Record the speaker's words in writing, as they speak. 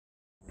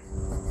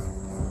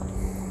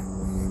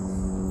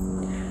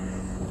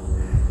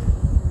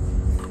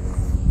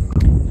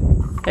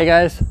Hey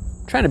guys,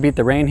 trying to beat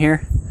the rain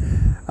here.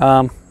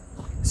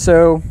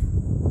 So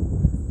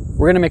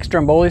we're gonna make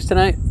strombolis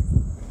tonight.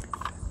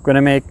 We're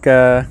gonna make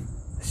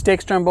steak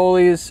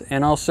strombolis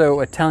and also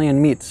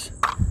Italian meats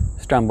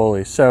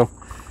strombolis. So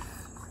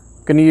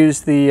I'm gonna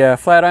use the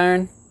flat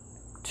iron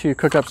to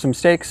cook up some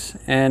steaks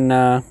and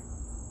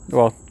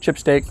well, chip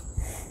steak,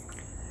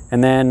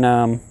 and then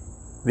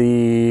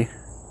the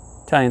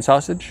Italian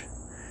sausage.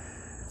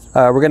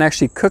 We're gonna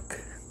actually cook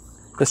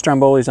the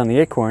strombolis on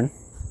the Akorn.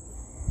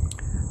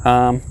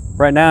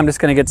 Right now I'm just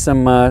going to get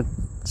some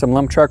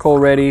lump charcoal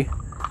ready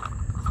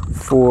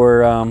for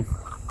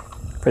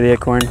the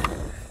Akorn,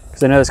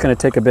 because I know it's going to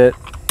take a bit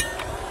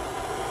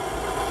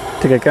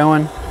to get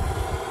going.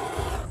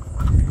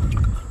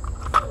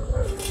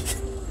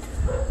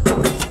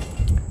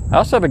 I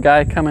also have a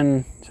guy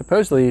coming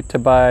supposedly to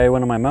buy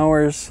one of my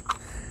mowers.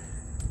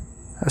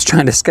 I was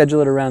trying to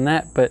schedule it around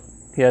that, but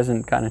he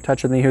hasn't gotten in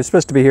touch with me. He was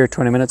supposed to be here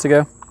 20 minutes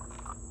ago.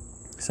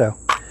 So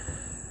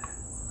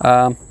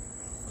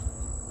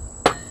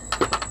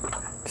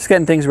just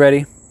getting things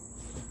ready.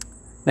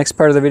 Next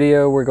part of the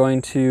video, we're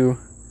going to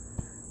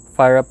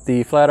fire up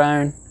the flat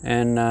iron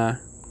and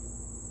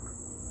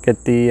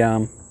get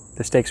the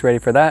steaks ready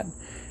for that,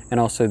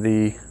 and also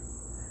the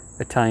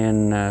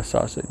Italian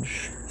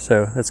sausage.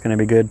 So that's going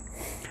to be good.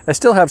 I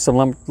still have some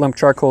lump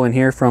charcoal in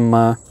here from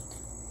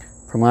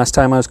last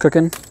time I was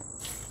cooking.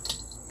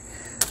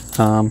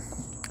 I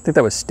think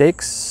that was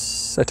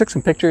steaks. I took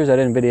some pictures. I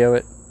didn't video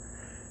it,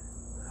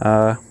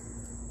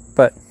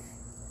 but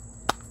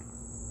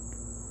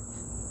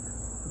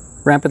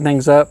ramping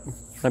things up.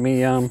 Let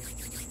me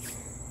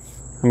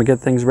get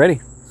things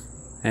ready,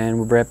 and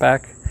we'll be right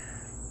back.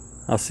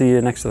 I'll see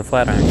you next to the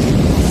flat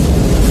iron.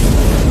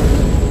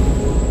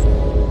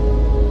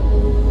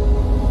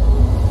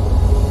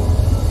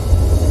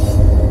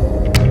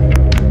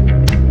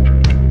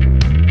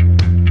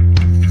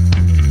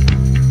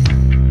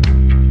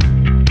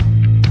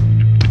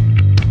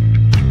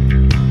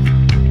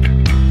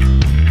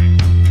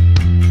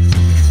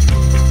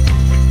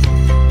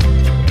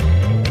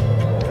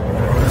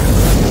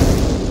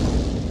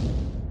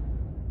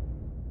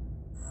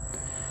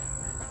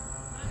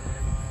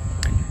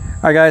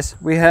 All right guys,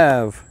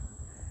 I'm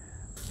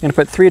gonna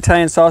put 3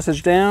 Italian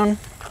sausage down.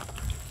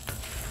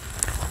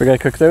 We're gonna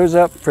cook those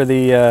up for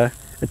the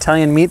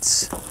Italian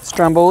meats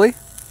stromboli.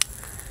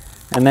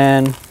 And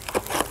then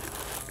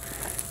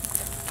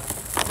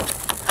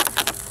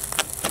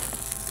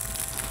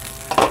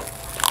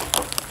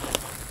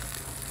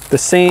the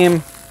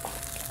same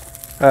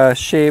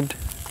shaved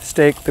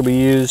steak that we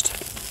used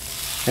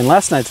in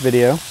last night's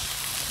video,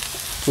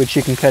 which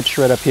you can catch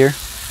right up here,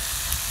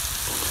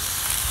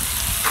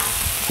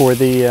 for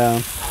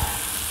the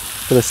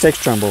steak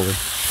stromboli.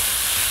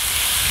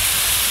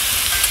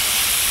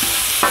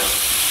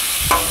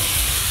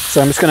 So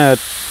I'm just gonna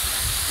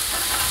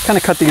kind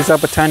of cut these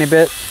up a tiny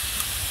bit.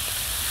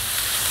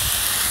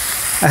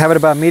 I have it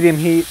about medium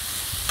heat.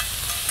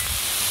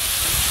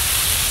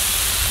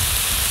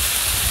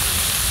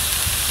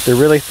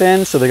 They're really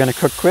thin, so they're gonna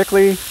cook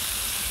quickly.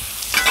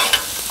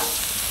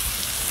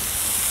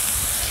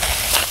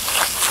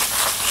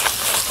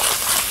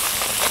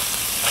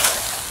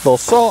 A little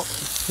salt,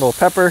 a little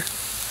pepper.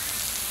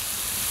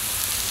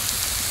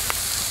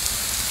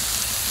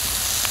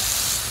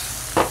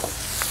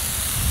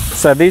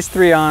 So I have these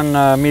 3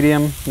 on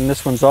medium, and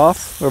this one's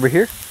off over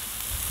here.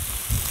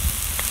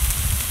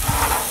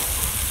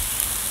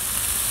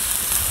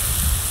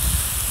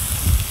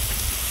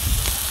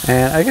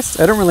 And I guess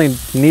I don't really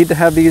need to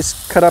have these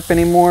cut up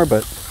anymore,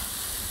 but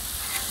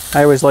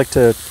I always like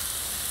to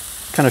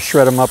kind of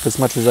shred them up as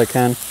much as I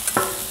can.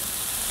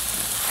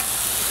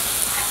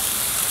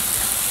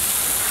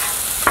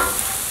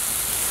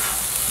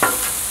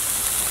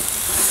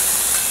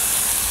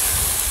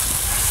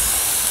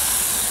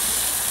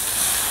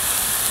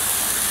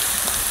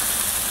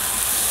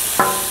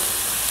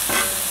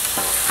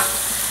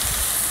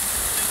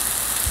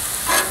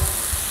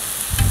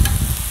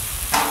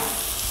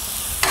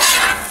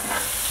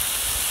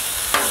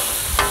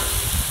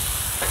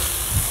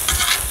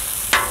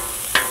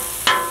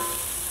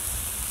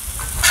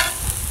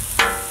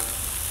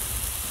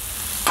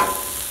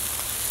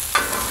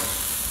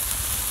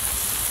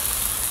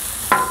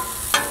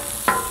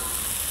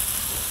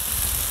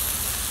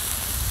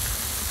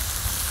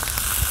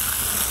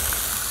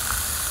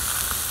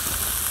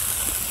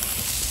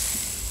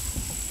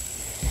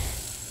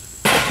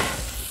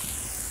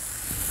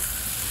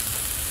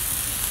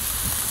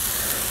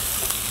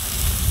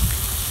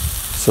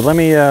 So let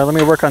me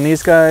work on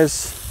these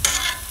guys,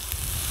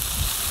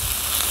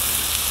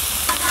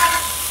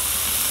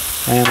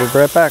 and we'll be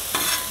right back.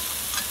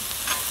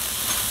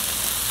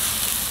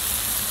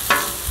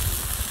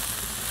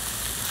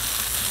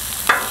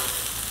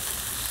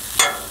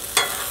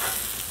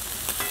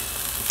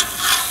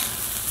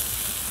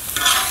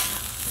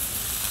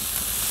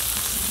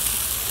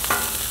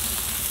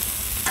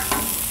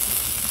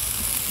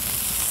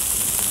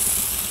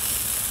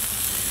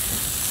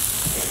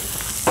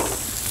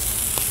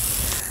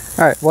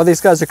 All right, while these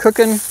guys are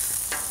cooking,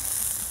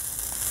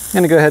 I'm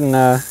gonna go ahead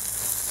and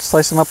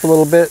slice them up a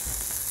little bit.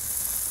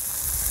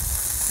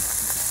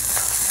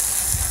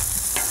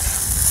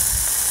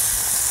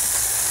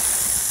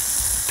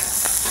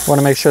 Want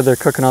to make sure they're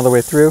cooking all the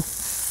way through.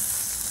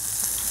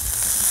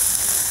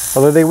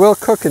 Although they will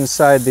cook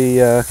inside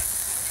the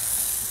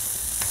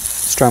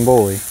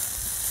Stromboli.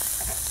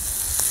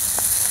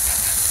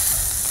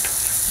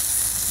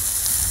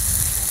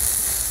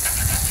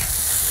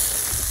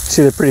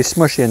 See, they're pretty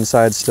smushy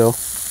inside still.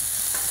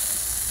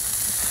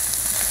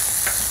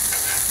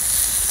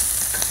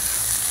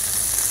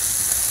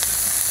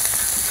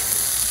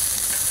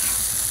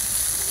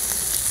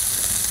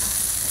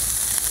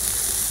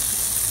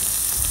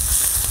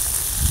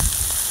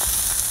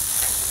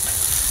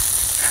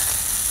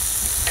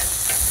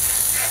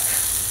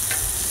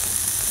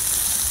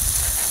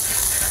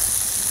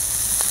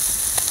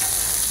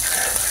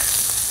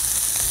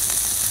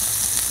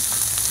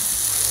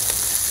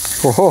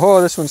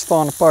 Whoa, this one's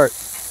falling apart.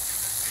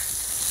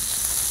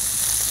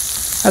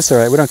 That's all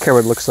right, we don't care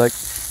what it looks like.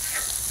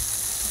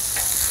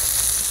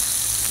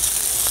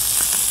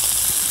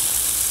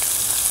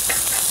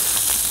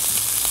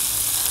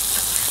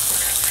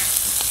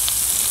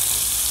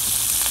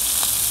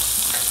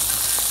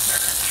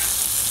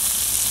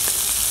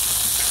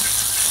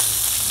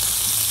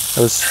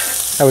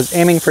 I was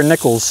aiming for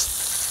nickels,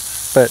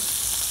 but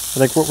I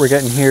think what we're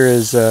getting here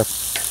is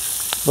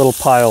little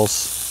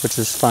piles, which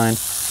is fine.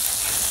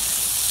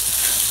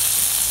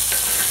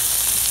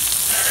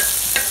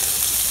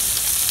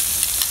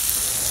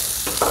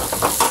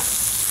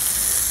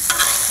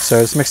 So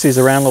let's mix these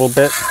around a little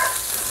bit.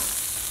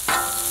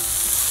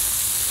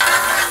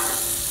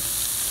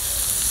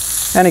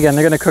 And again,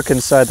 they're going to cook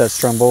inside that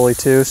Stromboli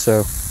too,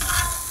 so.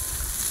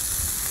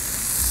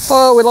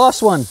 Oh, we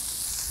lost one.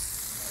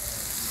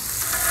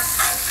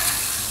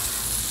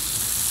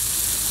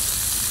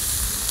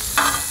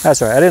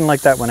 That's all right, I didn't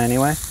like that one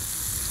anyway.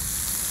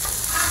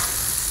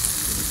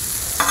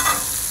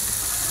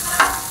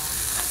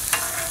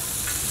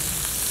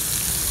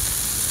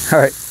 All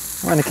right,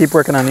 I'm going to keep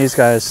working on these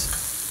guys.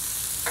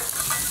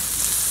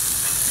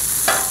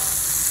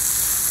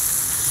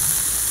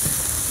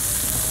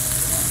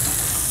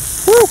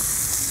 Woo!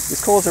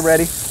 These coals are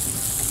ready.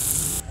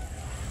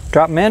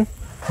 Drop them in.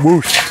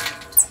 Whoosh.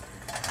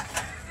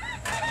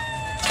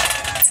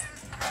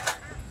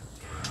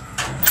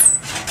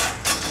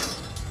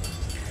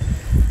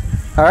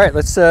 All right,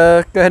 let's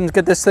go ahead and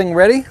get this thing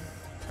ready.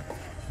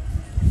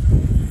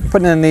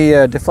 Putting in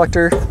the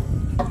deflector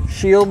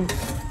shield.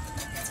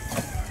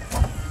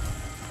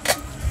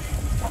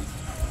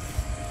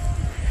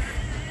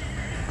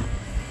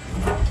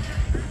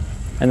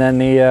 And then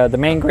the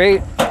main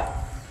grate,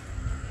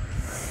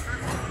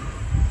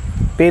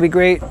 baby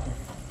grate,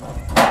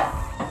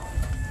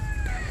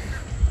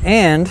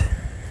 and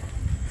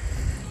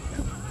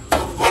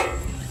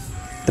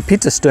the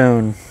pizza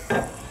stone.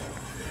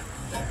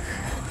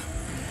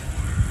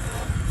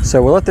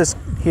 So we'll let this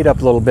heat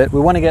up a little bit.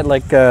 We want to get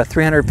like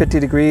 350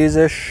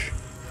 degrees-ish.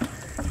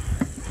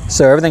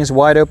 So everything's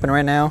wide open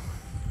right now.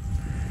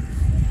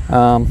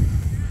 I'm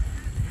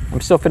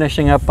still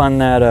finishing up on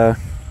that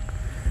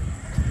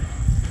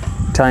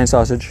Italian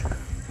sausage.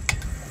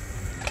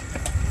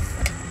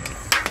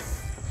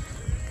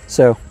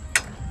 So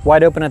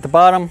wide open at the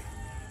bottom,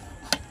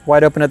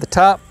 wide open at the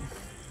top.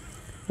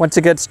 Once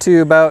it gets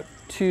to about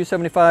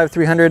 275,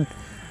 300,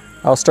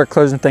 I'll start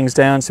closing things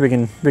down so we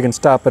can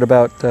stop at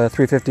about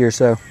 350 or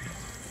so.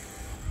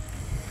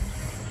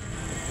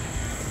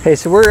 Hey,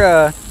 so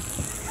we're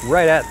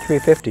right at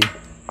 350.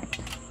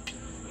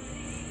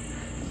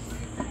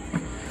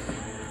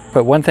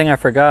 But one thing I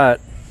forgot,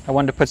 I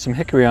wanted to put some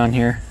hickory on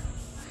here.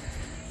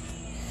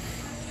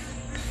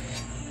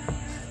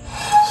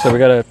 So we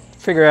gotta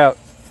figure out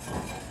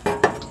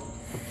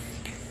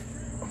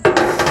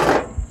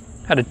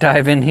how to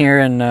dive in here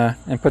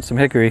and put some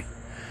hickory.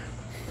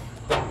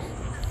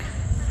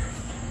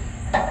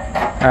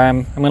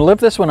 I'm gonna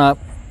lift this one up.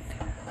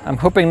 I'm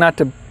hoping not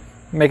to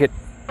make it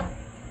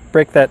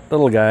break that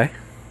little guy.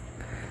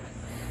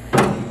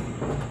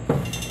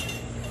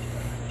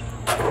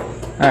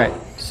 All right,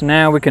 so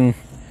now we can,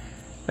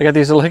 I got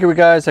these little hickory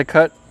guys I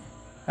cut.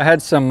 I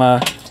had some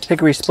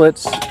hickory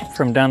splits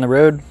from down the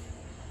road.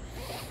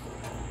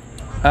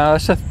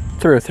 Let's just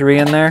throw 3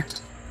 in there.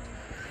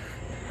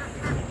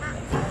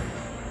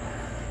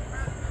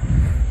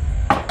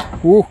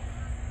 Woo.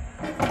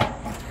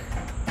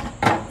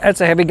 That's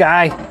a heavy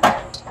guy.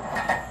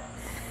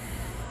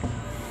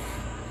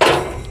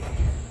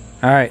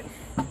 All right,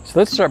 so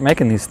let's start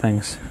making these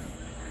things.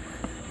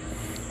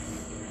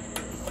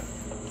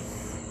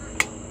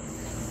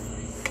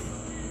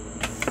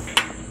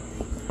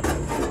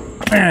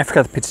 I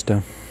forgot the pizza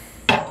stone.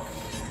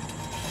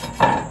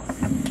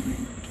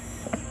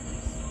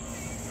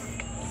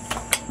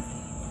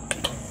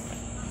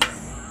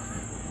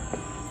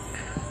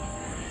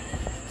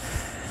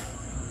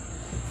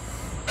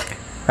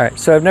 All right,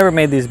 so I've never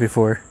made these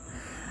before.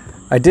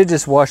 I did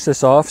just wash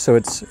this off, so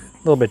it's a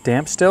little bit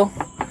damp still.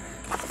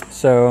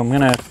 So I'm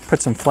gonna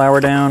put some flour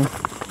down.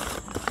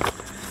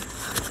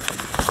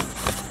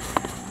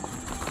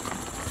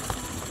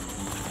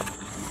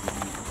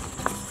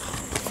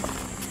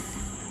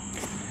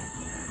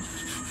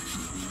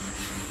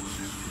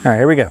 All right,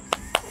 here we go.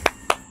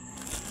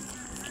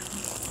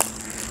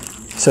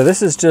 So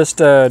this is just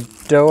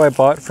dough I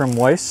bought from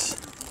Weiss.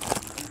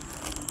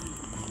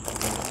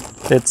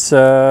 It's,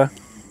 I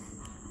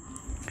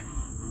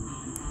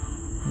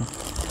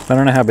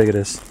don't know how big it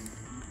is.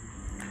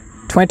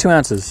 22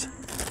 ounces.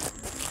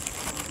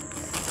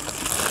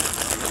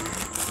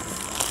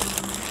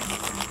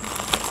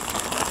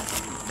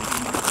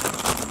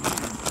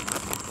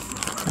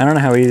 I don't know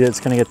how easy it's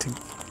going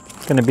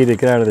to be to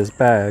get out of this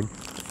bag.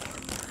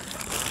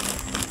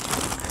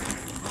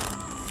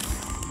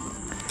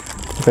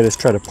 If I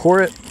just try to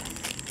pour it,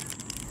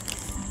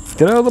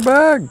 get out of the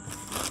bag.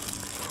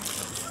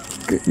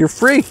 You're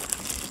free.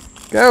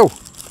 Go.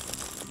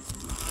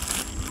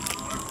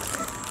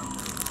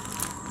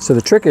 So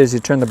the trick is you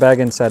turn the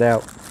bag inside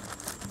out.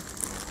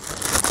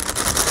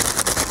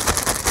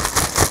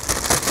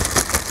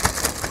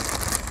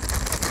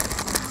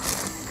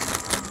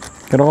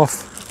 Get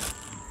off.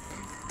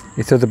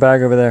 You throw the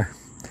bag over there.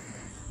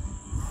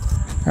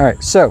 All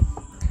right, so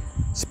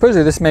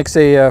supposedly this makes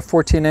a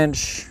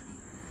 14-inch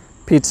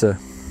pizza.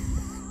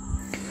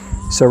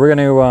 So we're going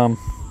to go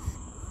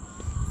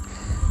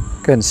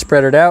ahead and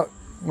spread it out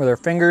with our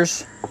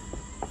fingers.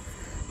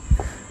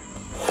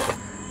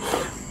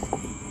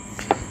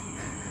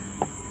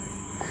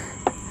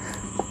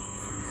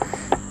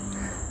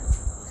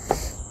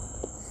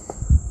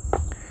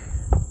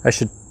 I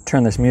should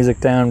turn this music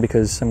down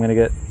because I'm going to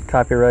get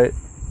copyright.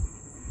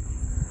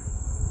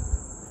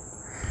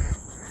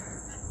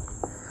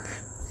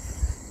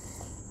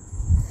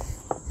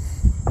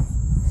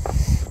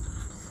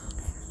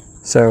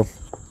 So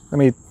let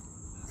me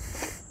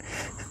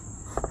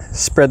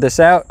spread this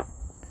out.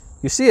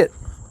 You see it.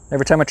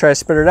 Every time I try to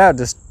spread it out, it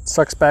just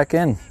sucks back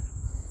in.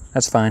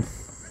 That's fine.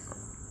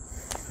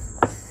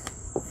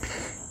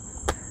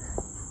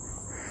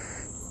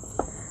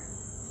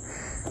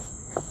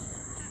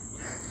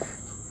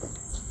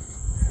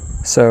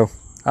 So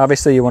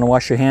obviously you want to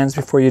wash your hands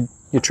before you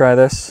try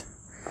this.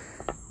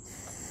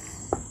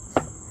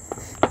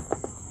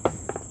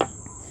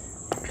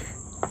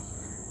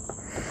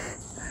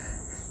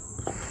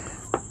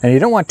 And you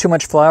don't want too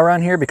much flour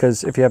on here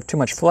because if you have too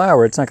much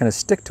flour, it's not going to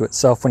stick to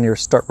itself when you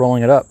start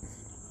rolling it up.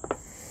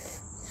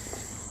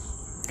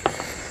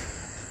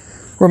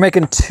 We're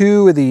making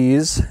 2 of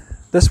these.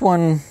 This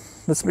one,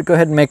 let's go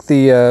ahead and make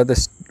the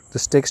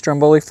steak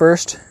stromboli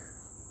first.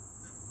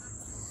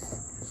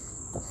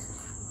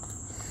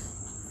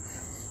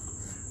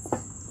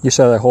 You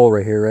saw that hole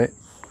right here, right?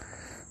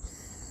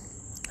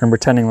 I'm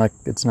pretending like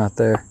it's not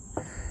there.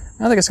 I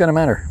don't think it's going to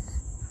matter.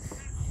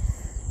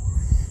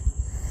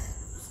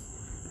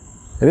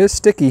 It is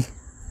sticky,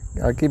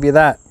 I'll give you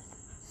that.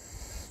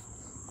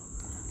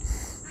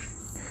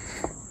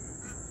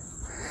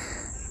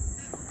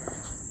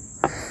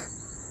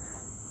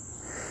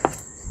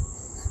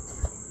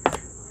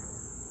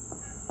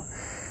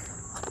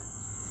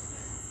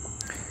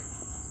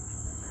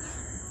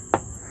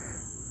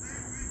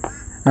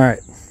 All right,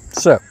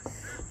 so I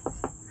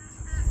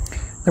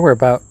think we're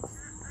about,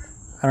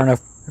 I don't know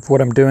if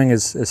what I'm doing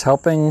is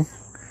helping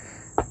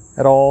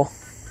at all.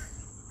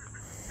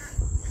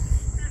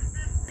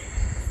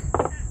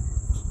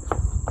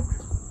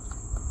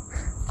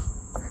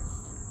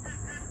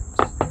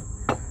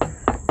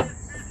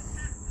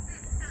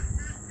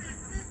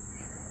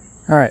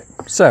 All right,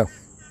 so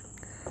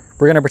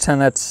we're gonna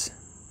pretend that's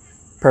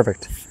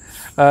perfect.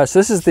 So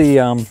this is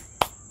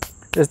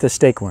the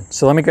steak one.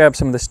 So let me grab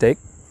some of the steak.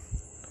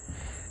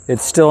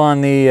 It's still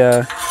on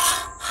the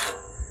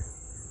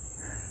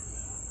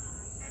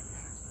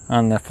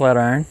flat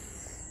iron.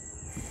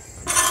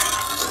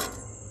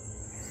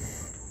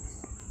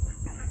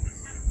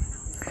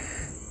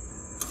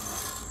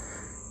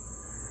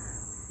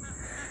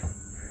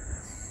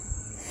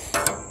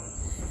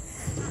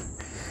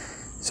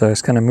 So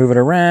just kind of move it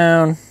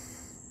around.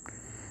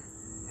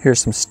 Here's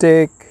some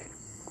steak.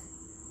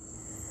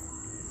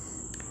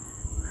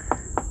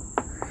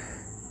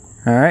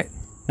 All right,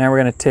 now we're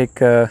gonna take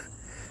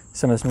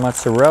some of this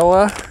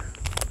mozzarella.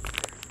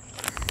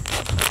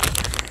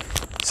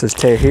 It says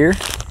tear here,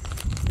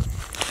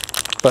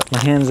 but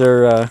my hands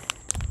are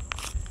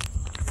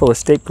full of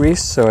steak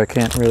grease, so I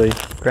can't really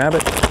grab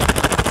it.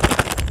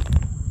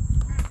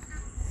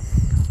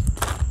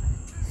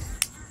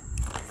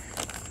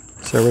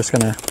 So we're just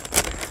gonna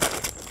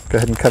go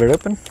ahead and cut it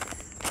open.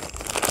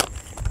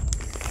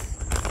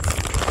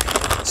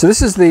 So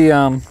this is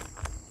the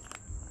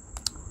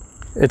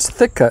it's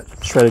thick cut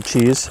shredded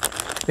cheese.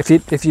 If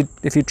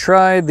you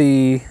try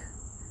the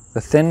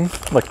thin,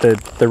 like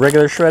the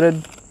regular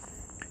shredded,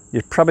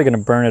 you're probably gonna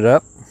burn it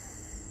up.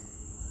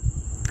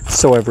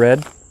 So I've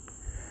read.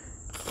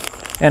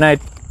 And I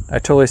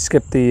totally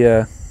skipped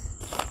the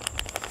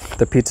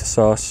pizza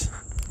sauce.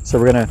 So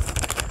we're gonna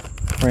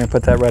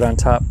put that right on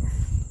top.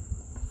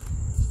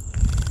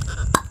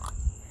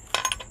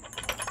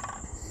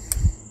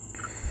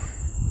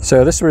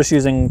 So this we're just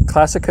using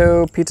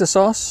Classico pizza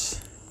sauce.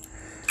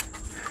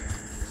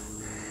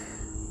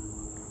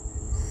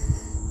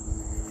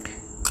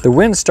 The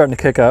wind's starting to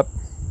kick up.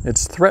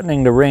 It's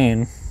threatening to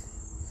rain.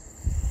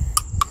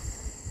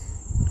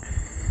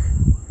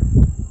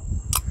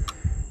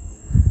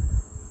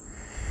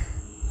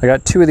 I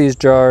got 2 of these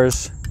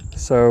jars,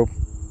 so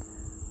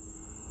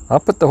I'll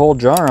put the whole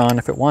jar on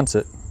if it wants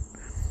it.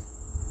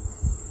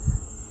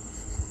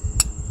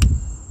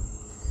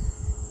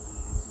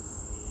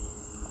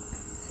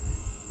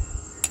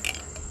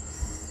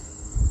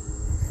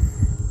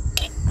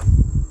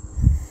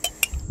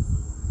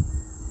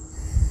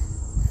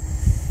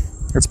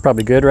 That's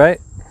probably good,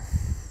 right?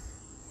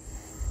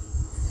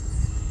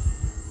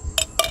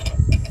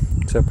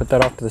 So put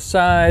that off to the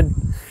side.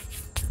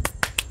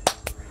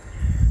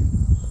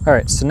 All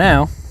right, so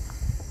now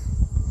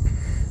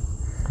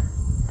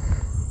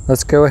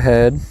let's go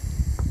ahead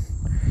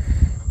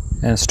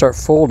and start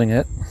folding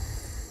it.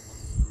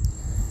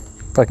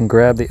 If I can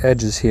grab the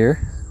edges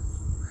here.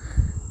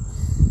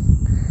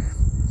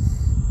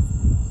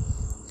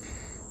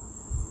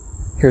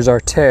 Here's our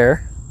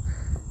tear.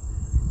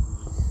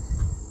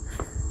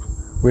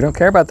 We don't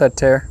care about that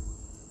tear.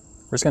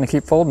 We're just going to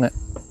keep folding it.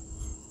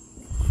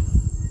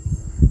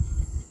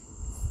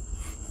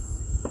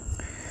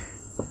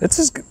 This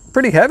is a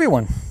pretty heavy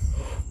one.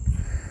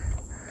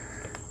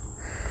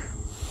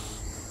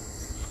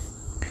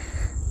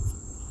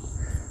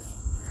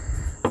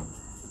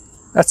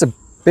 That's a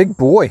big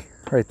boy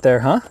right there,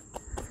 huh?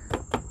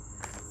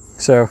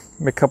 So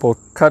make a couple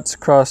cuts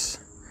across,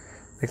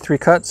 make 3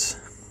 cuts.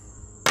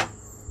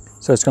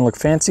 So it's going to look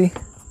fancy.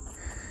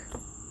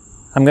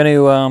 I'm going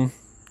to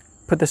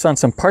put this on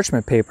some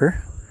parchment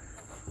paper.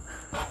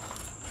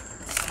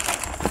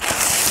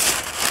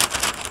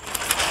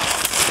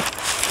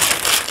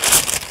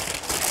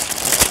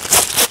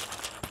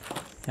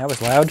 That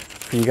was loud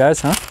for you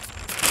guys, huh?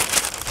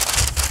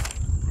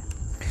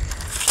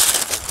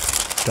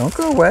 Don't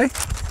go away.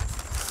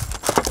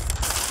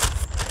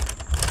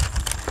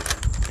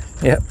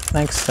 Yep,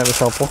 thanks, that was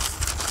helpful.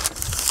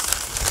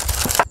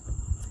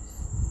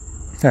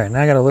 All right,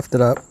 now I gotta lift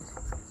it up.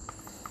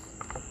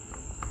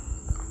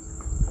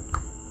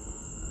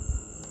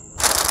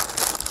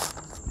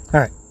 All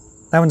right,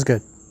 that one's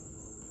good.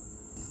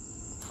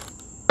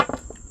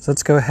 So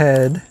let's go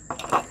ahead,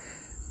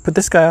 put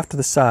this guy off to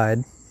the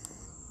side.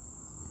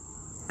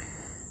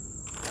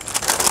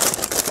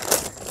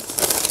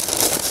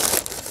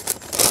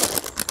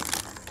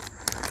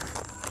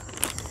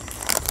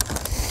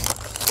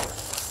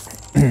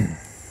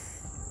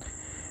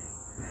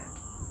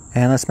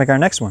 And let's make our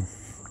next one.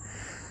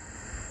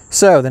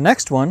 So the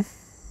next one,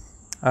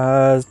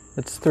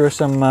 let's throw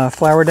some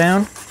flour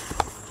down.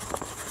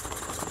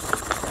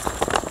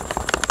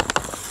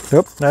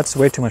 Oop, that's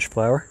way too much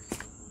flour.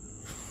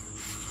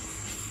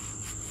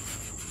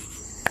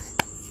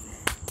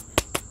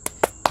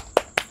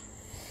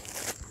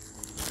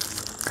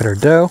 Got our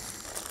dough.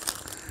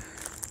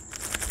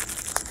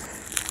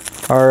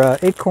 Our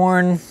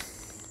Akorn,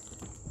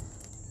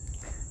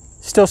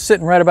 still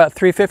sitting right about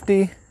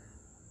 350.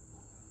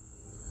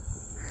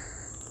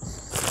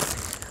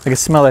 I can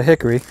smell that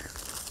hickory.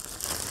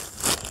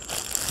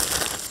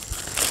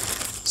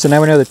 So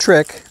now we know the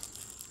trick.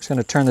 I'm just going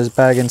to turn this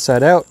bag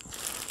inside out.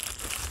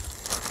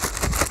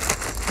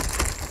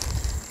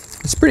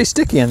 It's pretty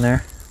sticky in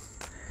there.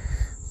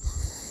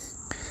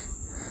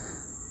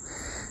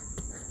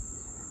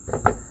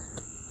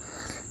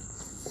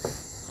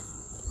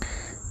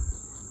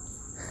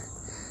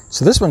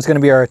 So this one's going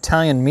to be our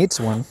Italian meats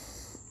one.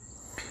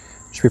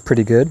 Should be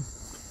pretty good.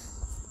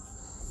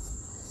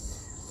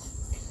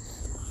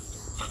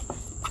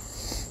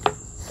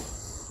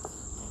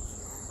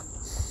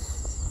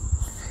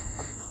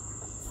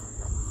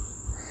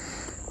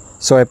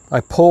 So I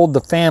polled the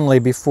family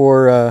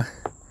before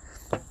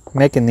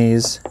making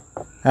these,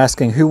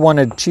 asking who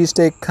wanted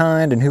cheesesteak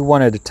kind and who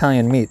wanted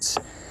Italian meats.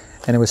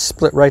 And it was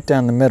split right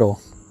down the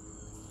middle.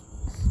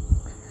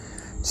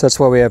 So that's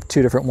why we have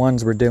 2 different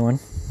ones we're doing.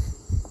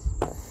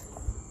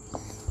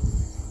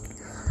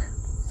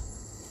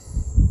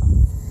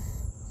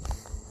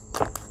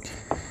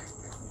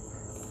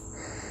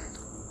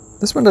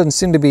 This one doesn't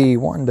seem to be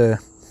wanting to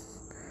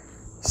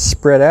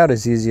spread out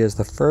as easy as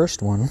the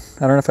first one.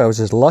 I don't know if I was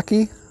just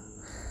lucky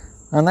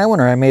on that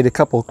one or I made a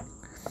couple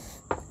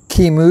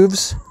key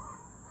moves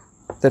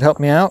that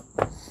helped me out.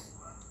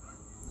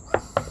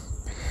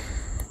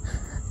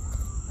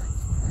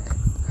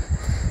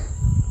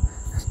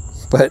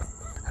 But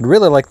I'd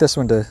really like this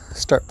one to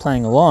start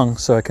playing along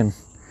so I can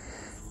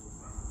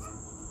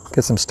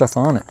get some stuff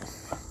on it.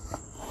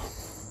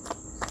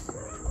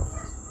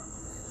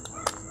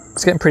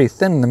 It's getting pretty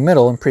thin in the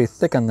middle and pretty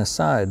thick on the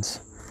sides.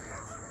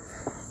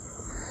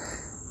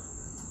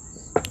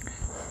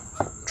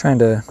 Trying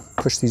to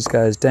push these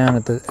guys down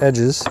at the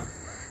edges,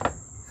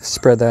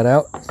 spread that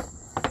out.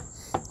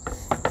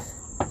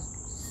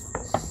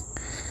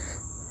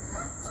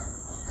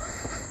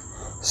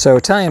 So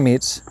Italian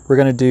meats, we're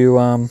going to do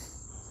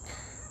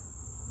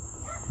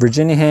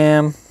Virginia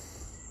ham,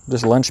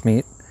 just lunch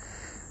meat,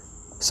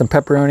 some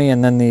pepperoni,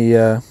 and then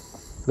the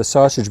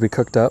sausage we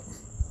cooked up.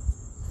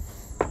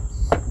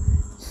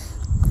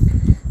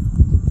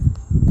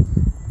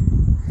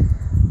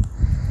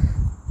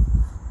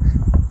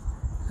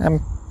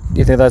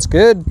 You think that's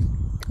good?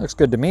 Looks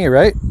good to me,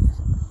 right?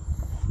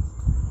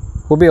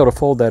 We'll be able to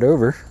fold that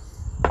over.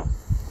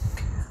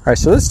 All right,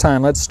 so this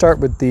time let's start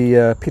with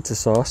the pizza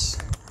sauce,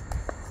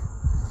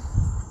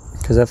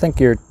 because I think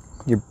you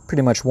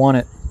pretty much want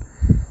it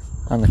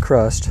on the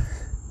crust.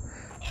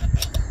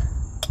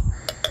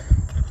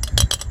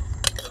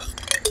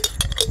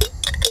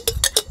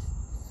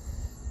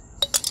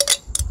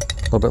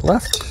 A little bit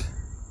left.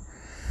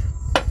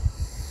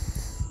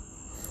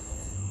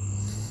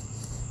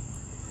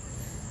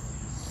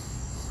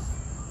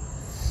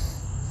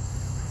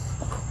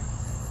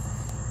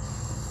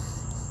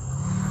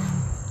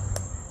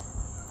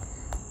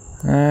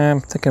 I'm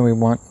thinking we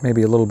want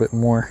maybe a little bit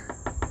more.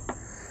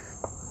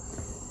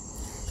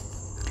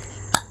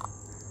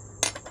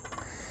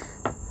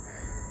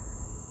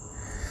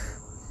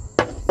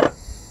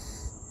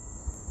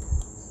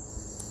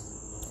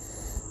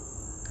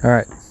 All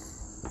right,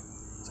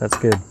 so that's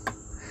good.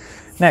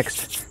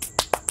 Next,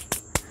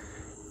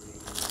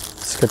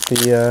 let's get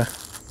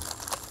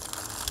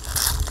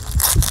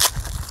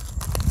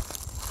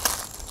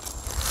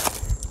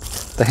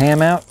the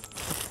ham out.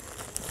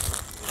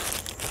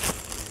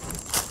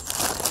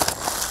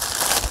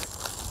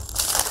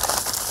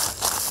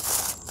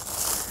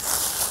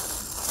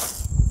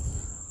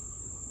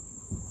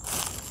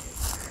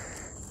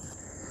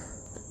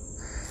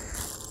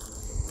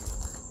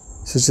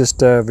 This is just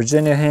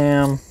Virginia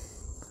ham.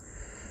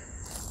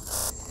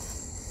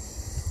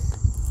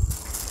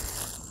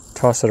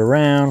 Toss it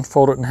around,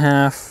 fold it in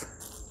half.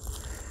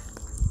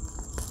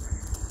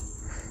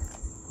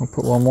 We'll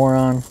put one more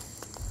on.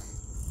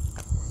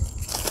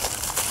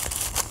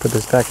 Put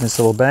this back in this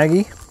little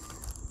baggie.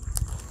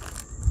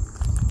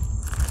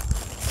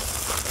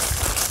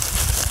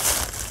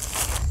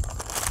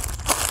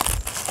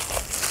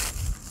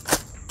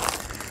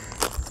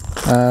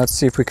 Let's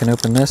see if we can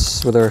open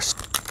this with our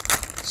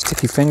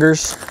sticky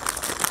fingers.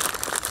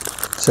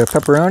 So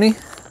pepperoni.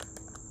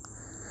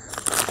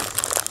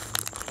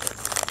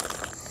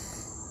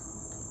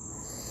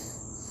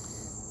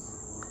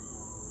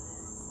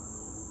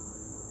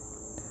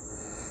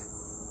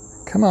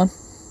 Come on.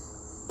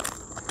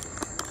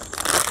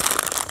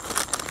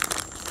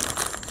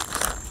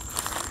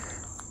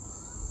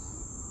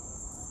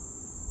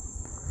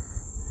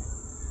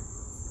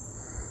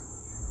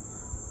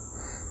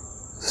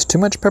 Is this too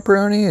much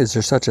pepperoni? Is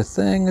there such a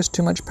thing as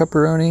too much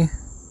pepperoni?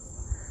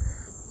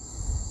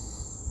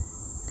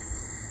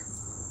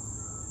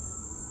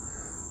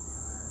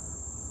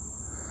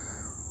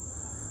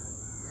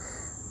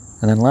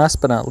 And then last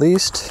but not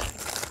least,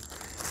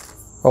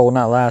 oh, well,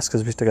 not last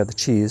because we still got the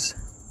cheese.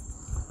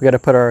 We got to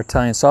put our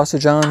Italian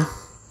sausage on.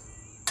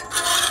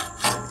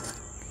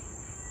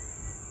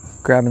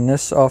 Grabbing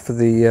this off of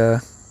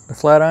the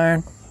flat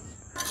iron.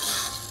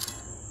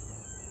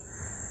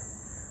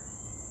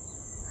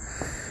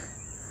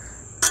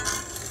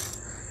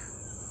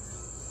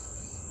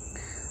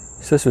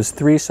 So this was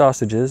 3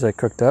 sausages I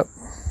cooked up.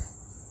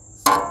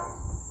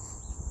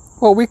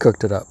 Well, we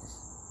cooked it up.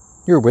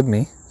 You were with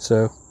me,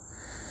 so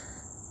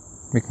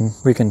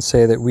we can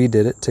say that we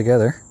did it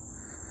together.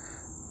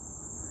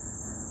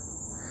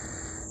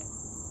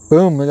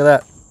 Boom, look at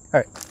that. All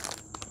right.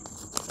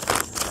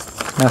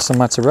 Now some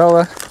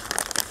mozzarella.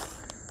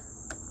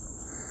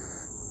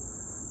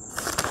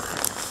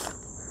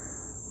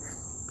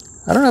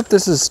 I don't know if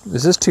this is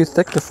this too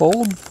thick to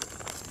fold?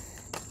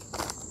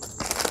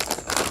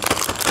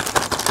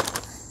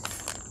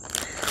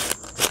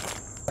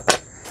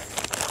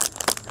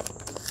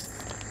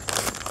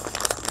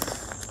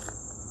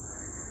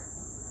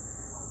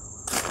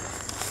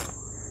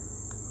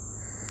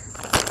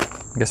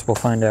 I guess we'll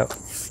find out.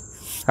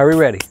 Are we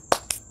ready?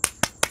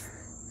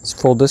 Let's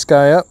fold this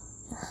guy up.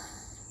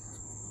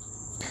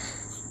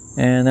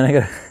 And then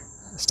I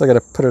still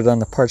gotta put it on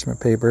the parchment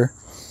paper.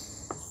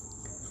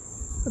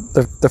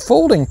 The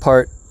folding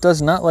part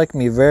does not like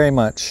me very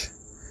much.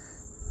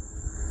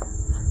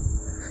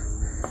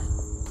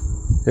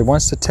 It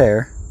wants to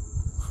tear.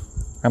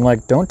 I'm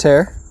like, don't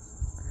tear.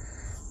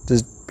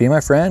 Just be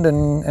my friend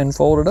and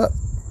fold it up.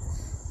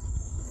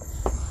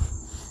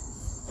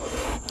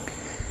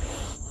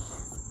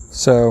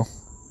 So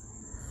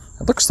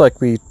it looks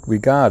like we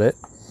got it.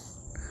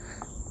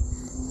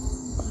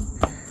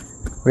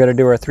 We got to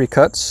do our 3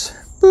 cuts.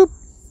 Boop,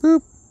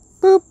 boop,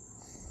 boop.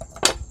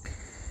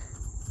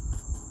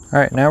 All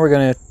right, now we're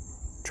going to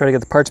try to get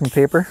the parchment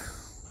paper.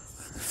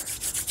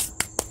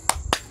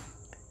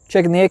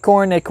 Checking the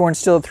Akorn. Akorn's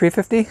still at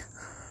 350.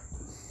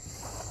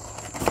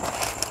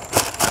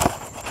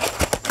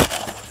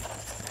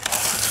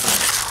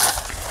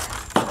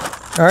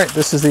 All right,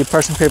 this is the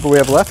parchment paper we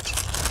have left.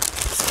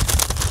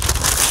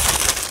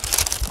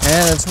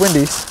 And it's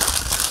Wendy's.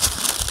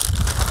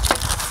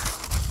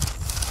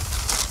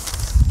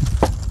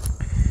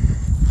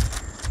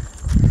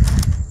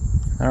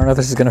 I don't know if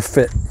this is gonna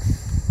fit.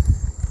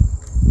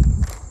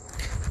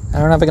 I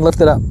don't know if I can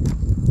lift it up.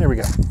 There we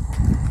go.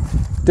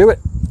 Do it.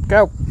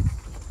 Go.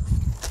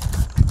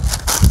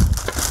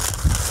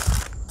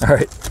 All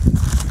right.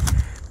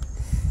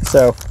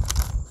 So,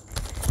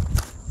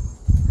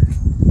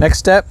 next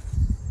step,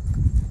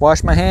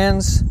 wash my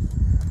hands,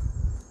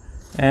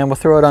 and we'll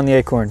throw it on the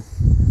Akorn.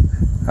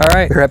 All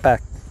right, be right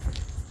back.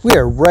 We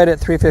are right at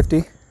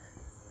 350.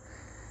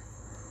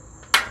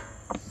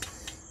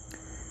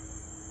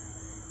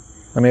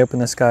 Let me open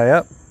this guy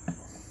up.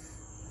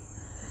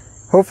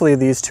 Hopefully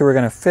these two are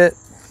going to fit.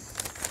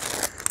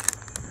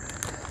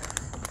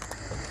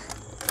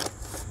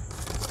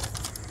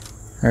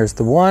 There's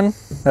the one.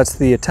 That's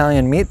the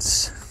Italian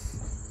meats.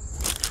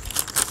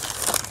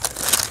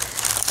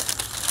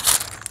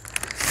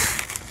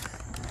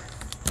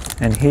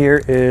 And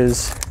here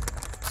is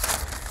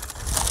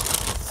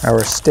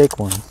our steak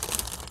one.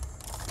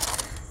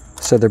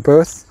 So they're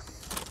both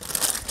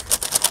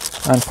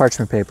on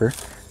parchment paper.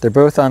 They're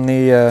both on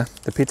the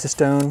pizza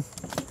stone.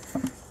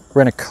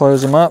 We're gonna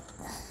close them up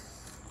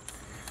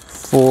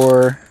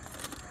for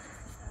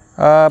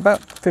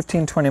about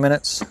 15-20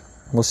 minutes.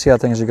 We'll see how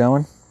things are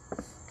going.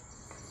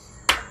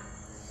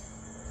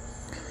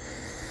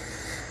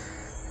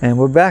 And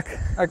we're back.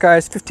 All right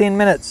guys, 15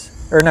 minutes,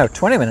 or no,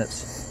 20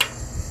 minutes.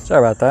 Sorry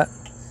about that.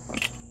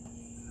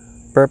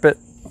 Burp it.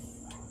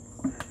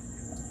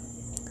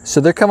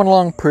 So they're coming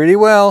along pretty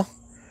well.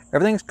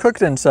 Everything's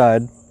cooked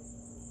inside,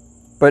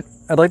 but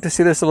I'd like to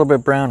see this a little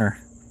bit browner.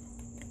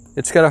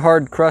 It's got a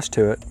hard crust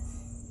to it,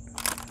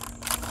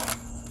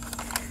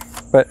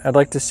 but I'd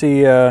like to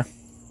see a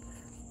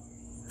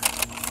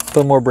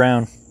little more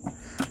brown.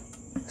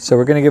 So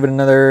we're gonna give it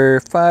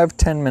another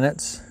 5-10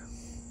 minutes.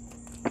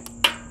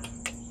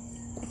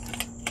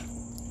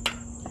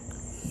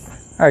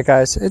 All right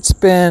guys, it's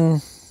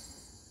been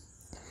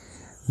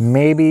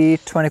maybe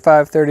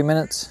 25-30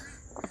 minutes.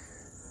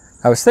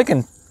 I was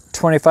thinking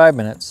 25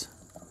 minutes,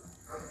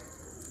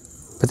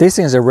 but these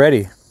things are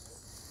ready.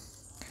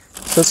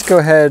 So let's go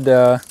ahead,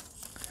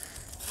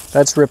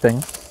 that's ripping.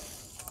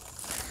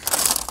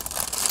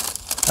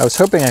 I was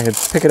hoping I could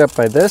pick it up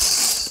by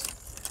this.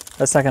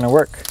 That's not gonna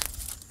work.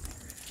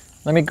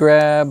 Let me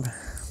grab,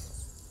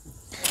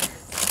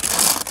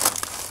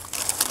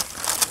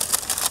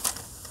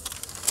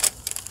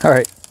 all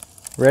right,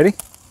 ready?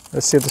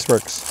 Let's see if this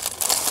works.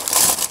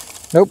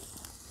 Nope.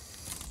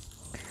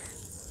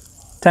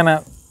 Time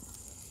out.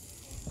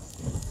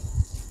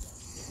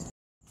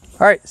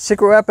 All right,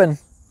 secret weapon,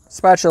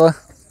 spatula.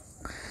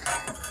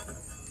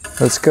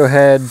 Let's go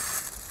ahead,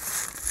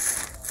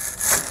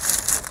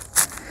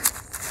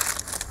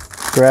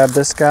 grab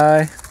this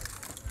guy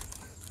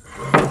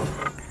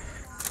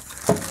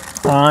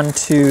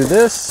onto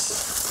this.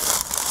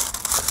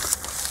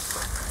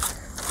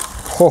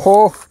 Ho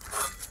ho.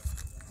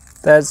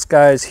 That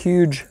guy's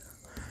huge.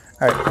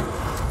 All right.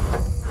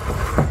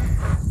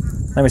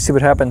 Let me see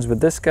what happens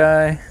with this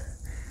guy.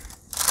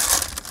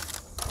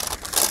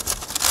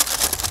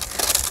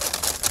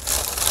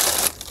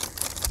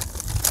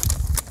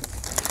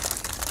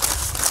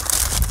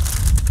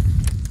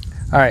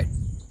 All right,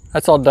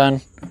 that's all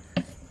done.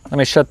 Let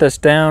me shut this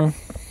down.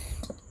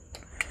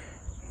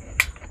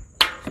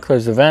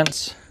 Close the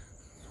vents.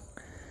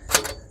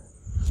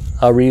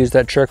 I'll reuse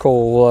that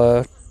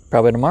charcoal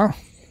probably tomorrow.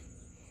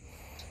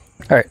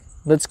 All right,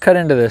 let's cut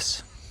into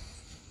this.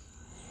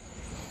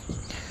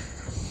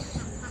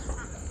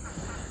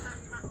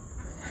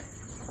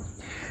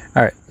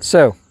 All right,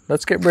 so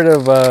let's get rid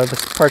of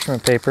this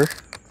parchment paper.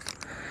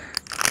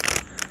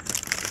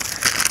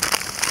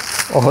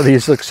 Oh,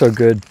 these look so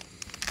good.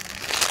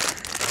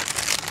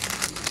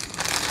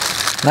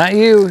 Not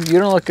you, you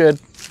don't look good.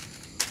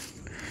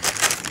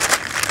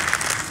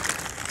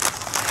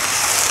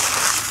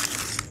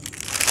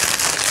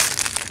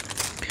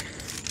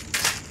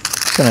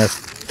 Just gonna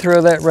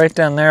throw that right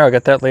down there. I'll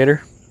get that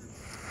later.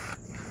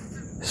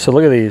 So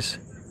look at these.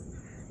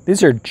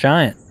 These are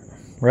giant,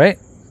 right?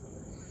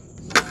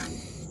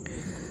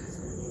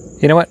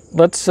 You know what?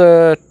 Let's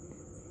we're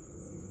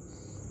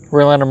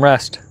gonna let them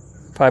rest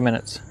 5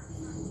 minutes.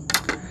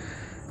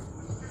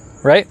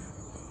 Right?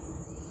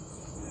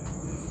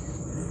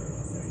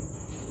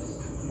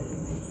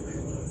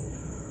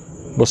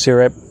 We'll see you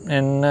right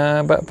in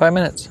about 5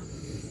 minutes.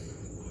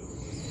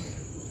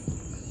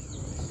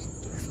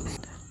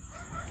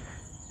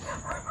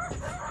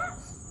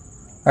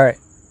 All right,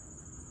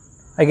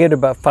 I gave it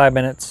about 5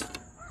 minutes.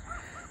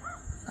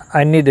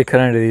 I need to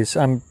cut into these.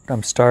 I'm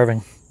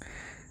starving.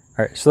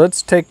 All right, so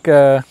let's take.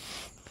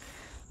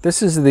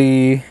 This is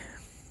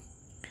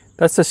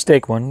that's the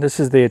steak one. This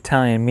is the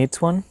Italian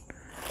meats one,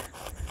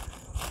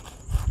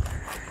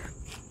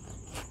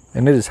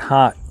 and it is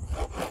hot.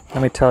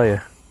 Let me tell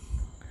you.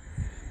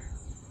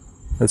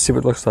 Let's see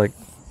what it looks like.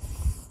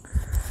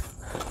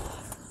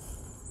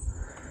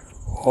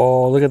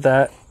 Oh, look at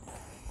that.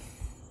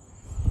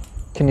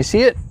 Can you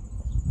see it?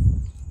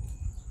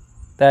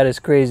 That is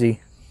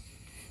crazy.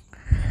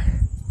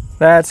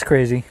 That's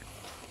crazy.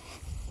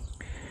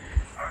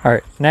 All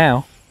right,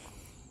 now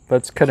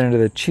let's cut into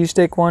the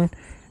cheesesteak one,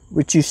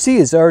 which you see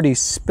is already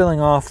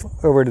spilling off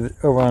over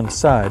on the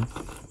side.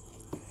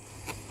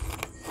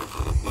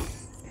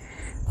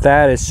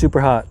 That is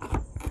super hot.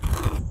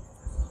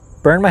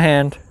 Burn my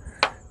hand.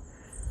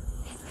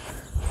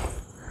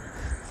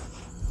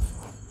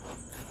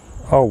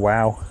 Oh,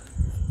 wow.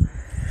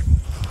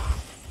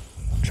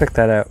 Check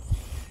that out.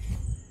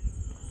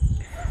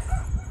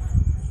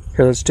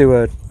 Here, let's do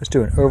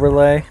an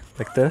overlay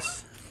like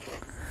this.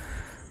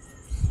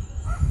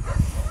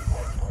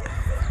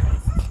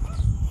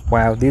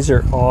 Wow, these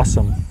are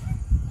awesome.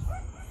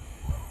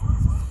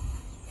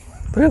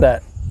 Look at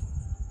that.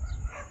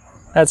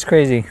 That's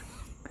crazy.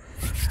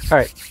 All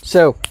right,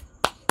 so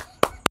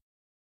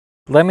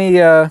let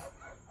me, I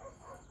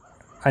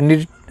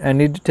need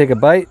to take a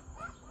bite.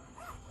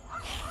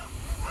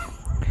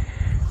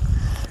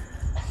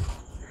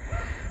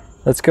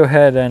 Let's go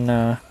ahead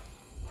and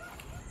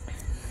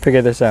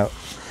figure this out.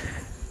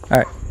 All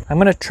right, I'm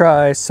gonna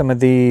try some of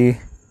the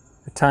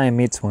Italian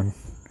meats one.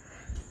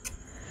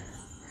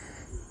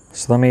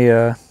 So let me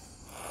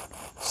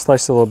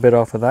slice a little bit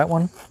off of that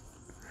one.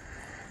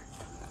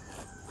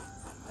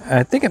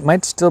 I think it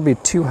might still be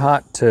too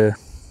hot to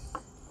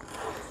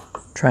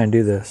try and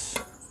do this,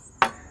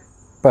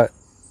 but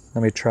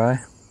let me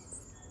try.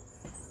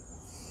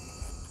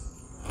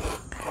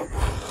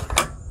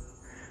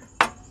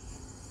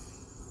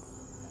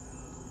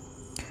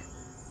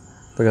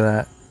 Look at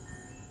that.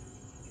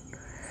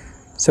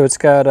 So it's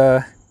got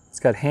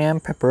ham,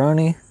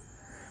 pepperoni,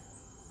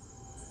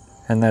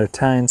 and that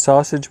Italian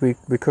sausage we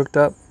cooked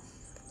up.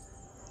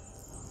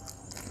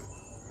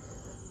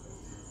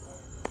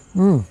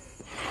 Mmm.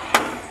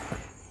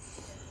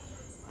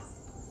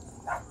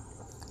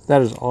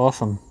 That is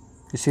awesome.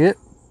 You see it?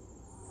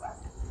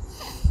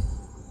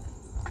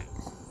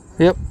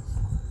 Yep.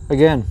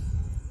 Again.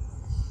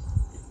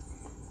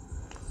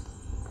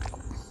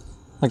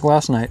 Like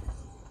last night.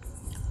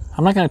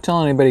 I'm not going to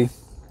tell anybody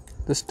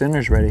this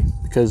dinner's ready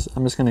because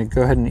I'm just going to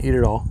go ahead and eat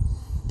it all.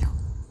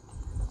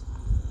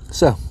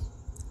 So,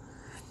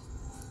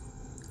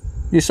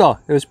 you saw,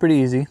 it was pretty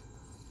easy.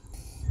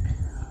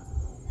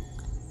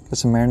 Got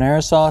some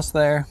marinara sauce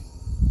there.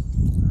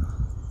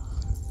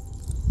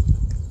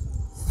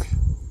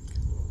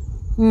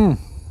 Mmm.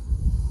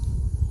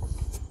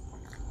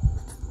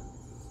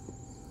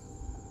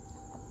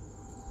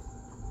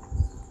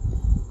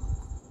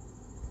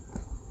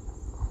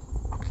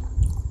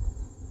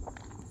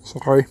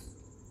 Sorry.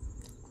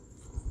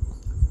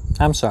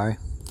 I'm sorry.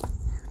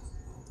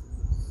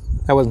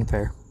 That wasn't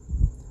fair.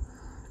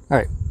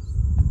 Alright.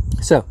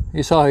 So,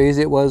 you saw how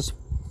easy it was.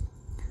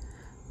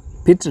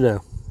 Pizza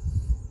dough.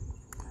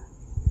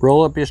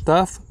 Roll up your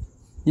stuff.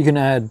 You can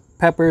add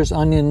peppers,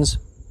 onions,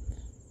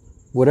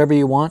 whatever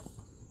you want.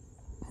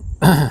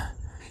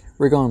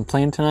 We're going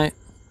plain tonight,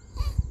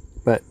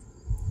 but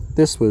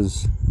this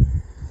was,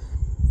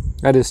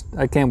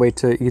 I can't wait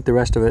to eat the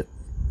rest of it.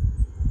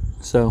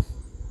 So,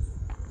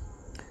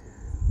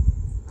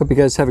 hope you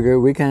guys have a great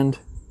weekend,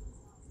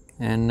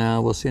 and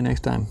we'll see you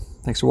next time.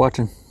 Thanks for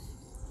watching.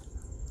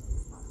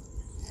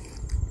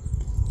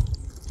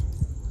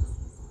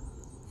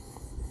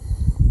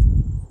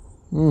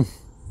 Mmm.